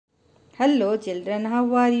Hello children,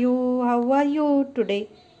 how are you? How are you today?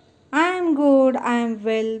 I am good, I am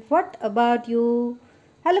well. What about you?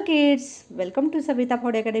 Hello kids, welcome to Savita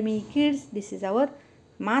Pod Academy. Kids, this is our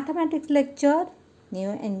mathematics lecture. New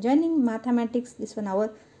and joining mathematics. This one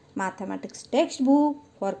our mathematics textbook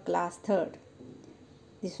for class 3rd.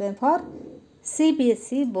 This one for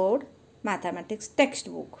cbse board mathematics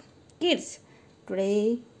textbook. Kids,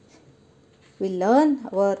 today we learn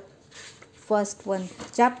our first one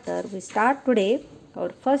chapter. We start today our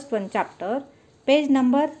first one chapter, page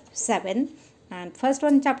number 7, and first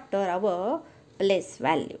one chapter our place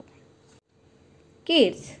value.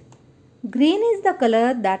 Kids, green is the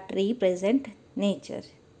color that represent nature.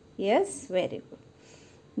 Yes, very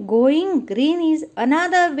good. Going green is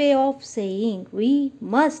another way of saying we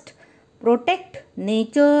must protect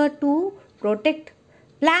nature to protect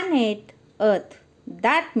planet Earth.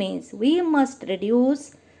 That means we must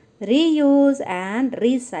reduce, reuse and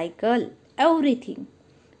recycle everything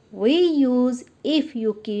we use. If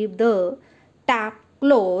you keep the tap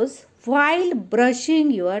closed while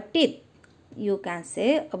brushing your teeth, you can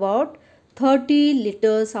say about 30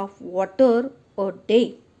 liters of water a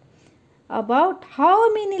day. About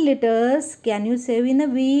how many liters can you save in a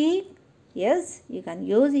week? Yes, you can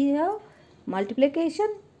use here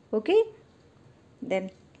multiplication. Okay,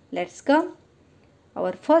 then let's come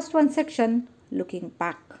our first one section, looking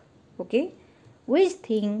back. Okay, which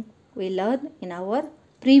thing we learned in our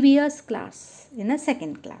previous class, in a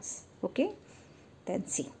second class. Okay, then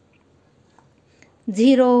see.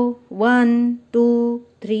 0, 1, 2,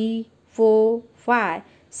 3, 4, 5,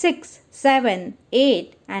 6, 7,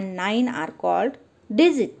 8 and 9 are called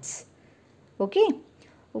digits. Okay,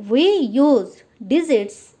 we use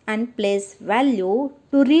digits and place value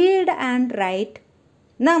to read and write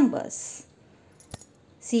numbers.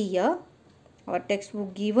 See here, our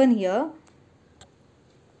textbook given here,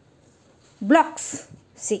 blocks.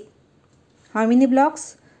 See, how many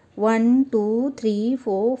blocks? 1, 2, 3,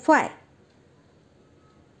 4, 5.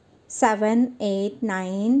 7, 8,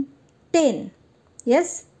 9, 10.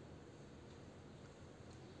 Yes,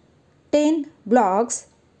 10 blocks.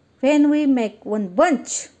 When we make one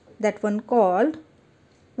bunch, that one called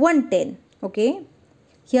 110. Okay,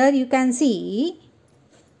 here you can see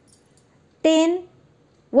 10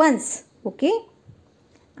 ones. Okay,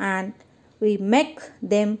 and we make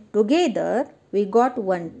them together, we got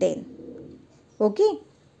 110. Okay,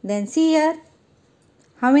 then see here,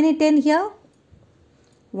 how many 10 here?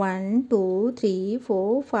 1, 2, 3,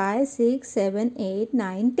 4, 5, 6, 7, 8,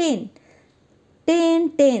 9, 10.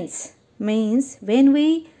 10 tens means when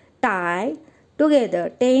we tie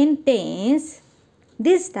together 10 tens,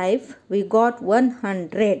 this type we got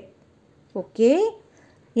 100. Okay,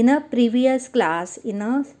 in a previous class, in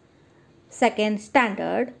a second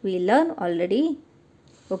standard, we learn already.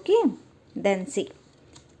 Okay, then see.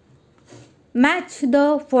 Match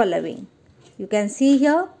the following. You can see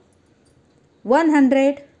here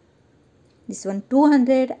 100, this one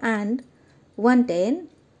 200 and 110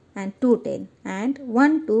 and 210 and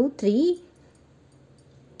 1, 2, 3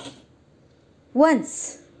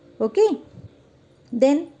 ones. Okay,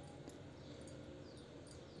 then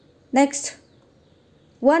next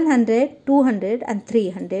 100, 200 and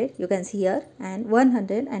 300 you can see here, and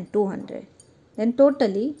 100 and 200. Then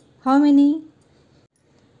totally how many?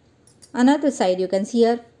 Another side you can see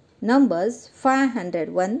here numbers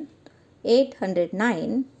 501,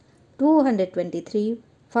 809, 223,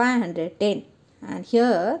 510, and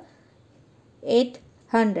here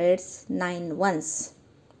 809 ones.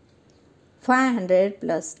 500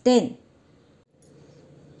 plus 10.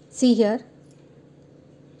 See here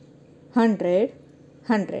 100,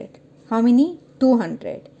 100. How many?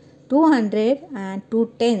 200. 200 and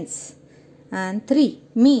 2 tens and 3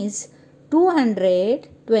 means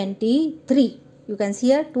 223. You can see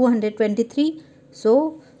here 223.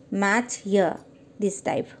 So match here this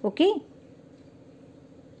type. Okay.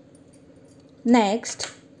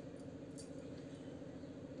 Next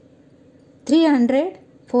 300,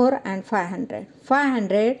 4 and 500.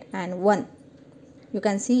 500 and 1. You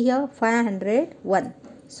can see here 501.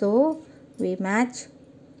 So we match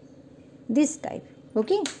this type.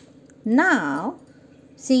 Okay, now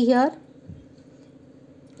see here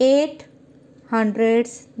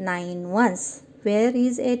 800s 9 ones. Where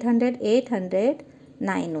is 800? 800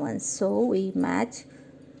 9 ones. So we match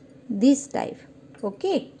this type.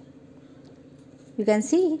 Okay, you can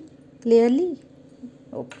see clearly.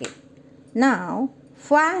 Okay, now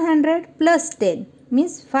 500 plus 10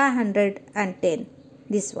 means 510.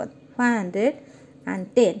 This one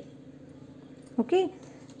 510. Okay,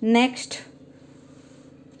 next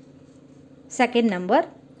second number,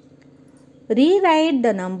 rewrite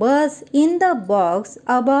the numbers in the box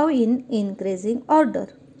above in increasing order.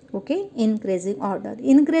 Okay, increasing order.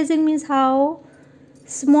 Increasing means how?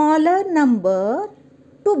 Smaller number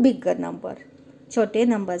to bigger number. छोटे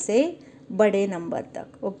number से बड़े number तक.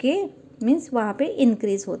 Okay, means वहाँ पे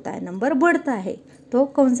increase होता है, number बढ़ता है. तो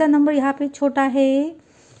कौन सा नंबर यहाँ पे छोटा है?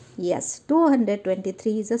 Yes,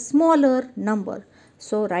 223 is a smaller number.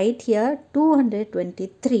 So right here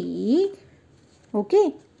 223. Okay,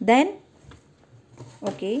 then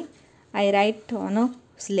okay, I write on a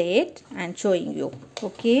slate and showing you.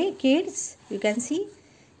 Okay kids, you can see.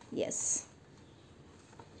 Yes.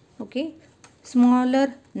 Okay,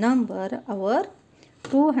 smaller number our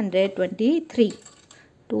 223.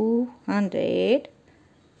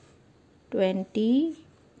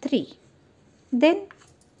 223. Then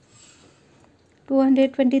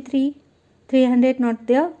 223, 300 not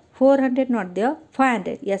there, 400 not there,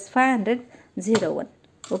 500. Yes, 500, 01.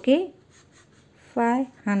 Okay,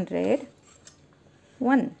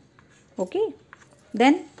 501. Okay,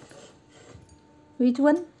 then which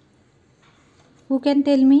one? Who can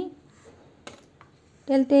tell me?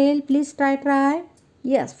 Tell, please try.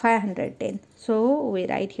 Yes, 510. So we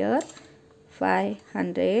write here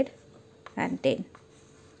 510.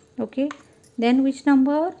 Okay, then which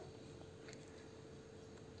number?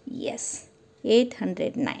 Yes,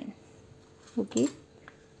 809. Okay,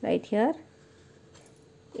 right here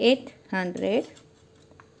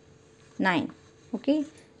 809. Okay,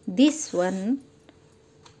 this one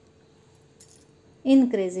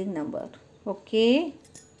increasing number. Okay,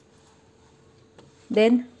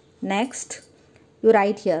 then next you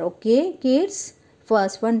write here. Okay kids,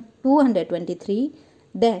 first one 223,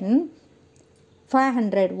 then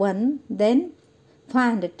 501, then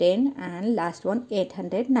 510, and last one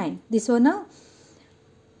 809. This one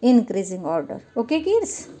increasing order. Okay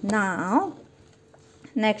kids, now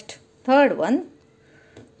next, third one,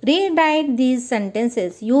 rewrite these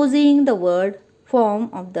sentences using the word form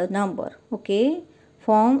of the number. Okay,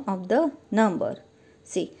 form of the number.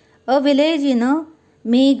 See, a village in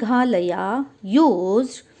Meghalaya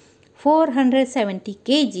used 470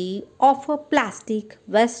 kg of a plastic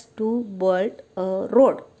waste to build a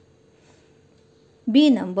road. B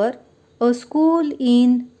number, a school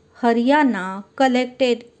in Haryana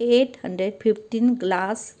collected 815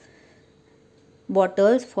 glass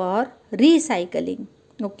bottles for recycling.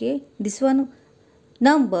 Okay, this one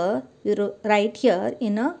number you write here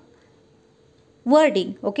in a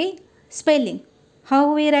wording. Okay, spelling.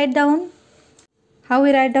 How we write down? How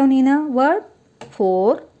we write down in a word?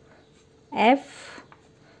 4 F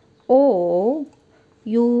O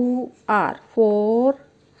U R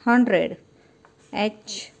 400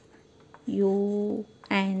 H U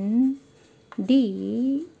N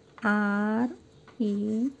D R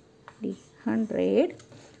E D 100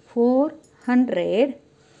 400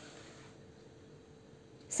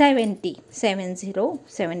 70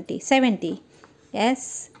 70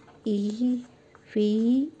 S E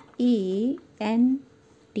V E N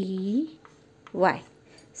T Y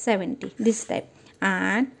 70, this type.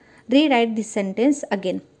 And rewrite this sentence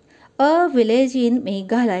again. A village in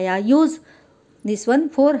Meghalaya used this one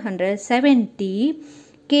 470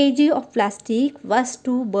 kg of plastic waste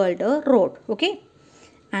to build a road. Okay,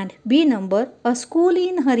 and B number, a school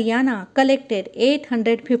in Haryana collected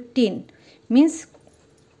 815, means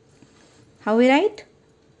how we write?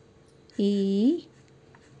 E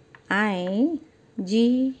I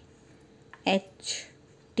G H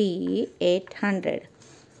T 800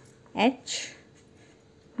 H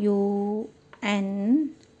U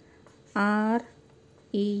N R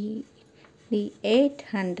E D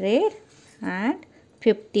 800 and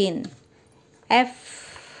 15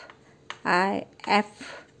 F I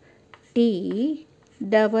F T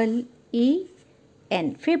double E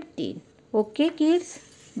N 15. Okay kids,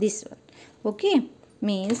 this one. Okay,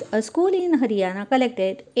 means a school in Haryana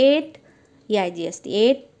collected 800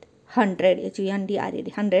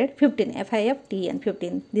 100 15 FIFT and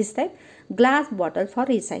 15, this type glass bottle for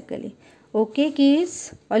recycling. Okay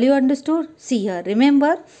kids, all you understood? See here,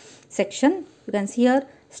 remember section, you can see here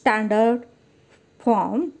standard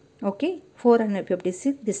form. Okay,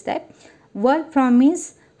 456, this type. Word form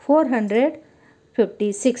means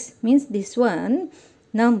 456, means this one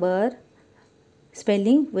number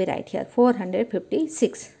spelling we write here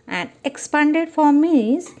 456. And expanded form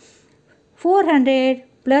is 400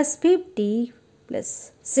 plus 50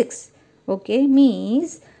 plus 6. Okay,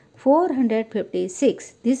 means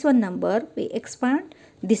 456. This one number we expand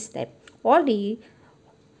this type. Already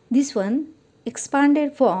this one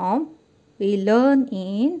expanded form we learn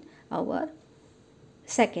in our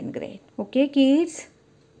second grade. Okay kids,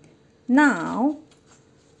 now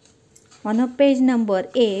On a page number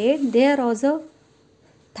 8, there was a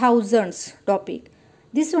thousands topic.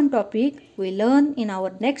 This one topic we learn in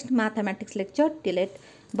our next mathematics lecture. Till it,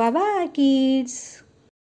 bye bye kids.